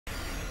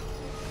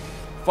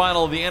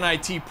Final of the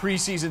NIT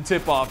preseason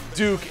tip-off,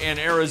 Duke and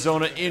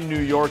Arizona in New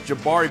York.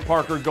 Jabari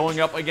Parker going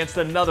up against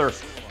another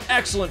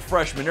excellent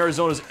freshman,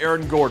 Arizona's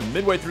Aaron Gordon.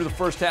 Midway through the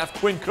first half,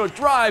 Quinn Cook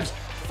drives,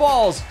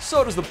 falls,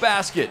 so does the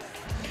basket.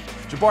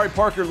 Jabari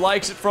Parker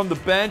likes it from the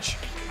bench.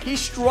 He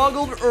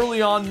struggled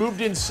early on, moved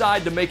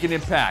inside to make an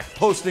impact,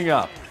 posting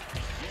up.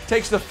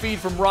 Takes the feed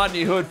from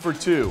Rodney Hood for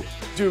two.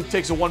 Duke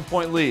takes a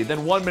 1-point lead,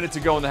 then 1 minute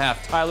to go in the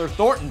half. Tyler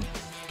Thornton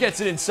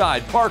gets it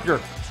inside. Parker,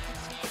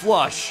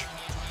 flush.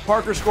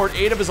 Parker scored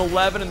 8 of his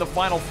 11 in the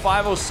final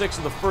 5:06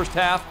 of the first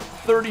half.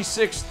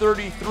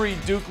 36-33,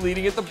 Duke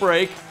leading at the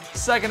break.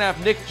 Second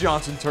half, Nick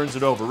Johnson turns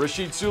it over.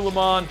 Rashid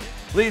Suleiman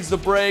leads the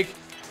break.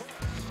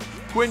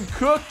 Quinn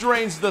Cook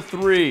drains the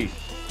three.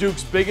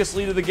 Duke's biggest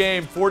lead of the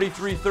game,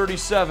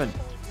 43-37.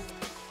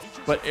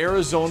 But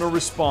Arizona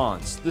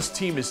responds. This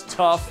team is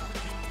tough.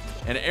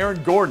 And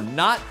Aaron Gordon,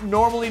 not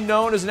normally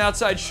known as an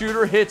outside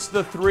shooter, hits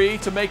the three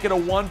to make it a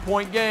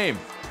 1-point game.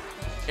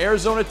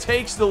 Arizona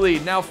takes the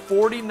lead, now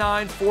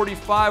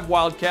 49-45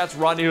 Wildcats.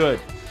 Rodney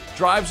Hood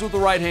drives with the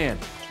right hand,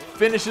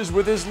 finishes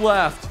with his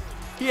left.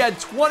 He had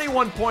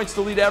 21 points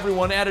to lead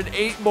everyone, added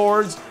 8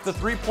 boards. The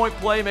three-point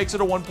play makes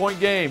it a 1-point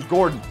game.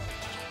 Gordon,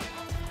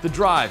 the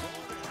drive,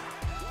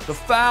 the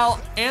foul,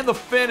 and the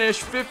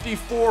finish,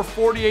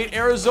 54-48.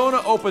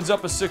 Arizona opens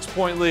up a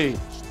 6-point lead.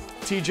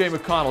 TJ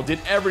McConnell did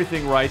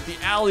everything right. The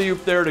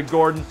alley-oop there to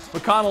Gordon.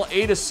 McConnell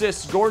 8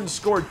 assists. Gordon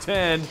scored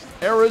 10.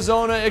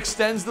 Arizona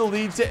extends the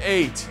lead to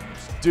 8.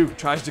 Duke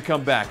tries to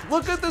come back.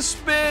 Look at the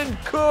spin.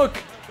 Cook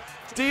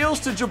deals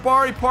to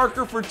Jabari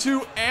Parker for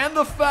 2 and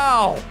the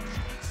foul.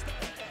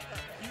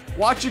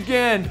 Watch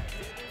again.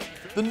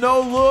 The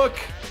no-look.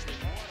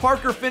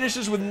 Parker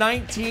finishes with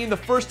 19. The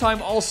first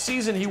time all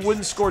season he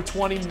wouldn't score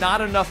 20. Not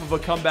enough of a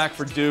comeback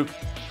for Duke.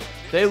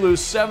 They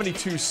lose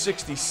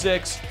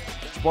 72-66.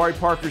 Jabari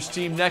Parker's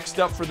team next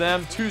up for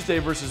them Tuesday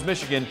versus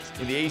Michigan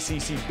in the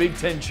ACC Big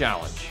Ten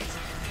Challenge.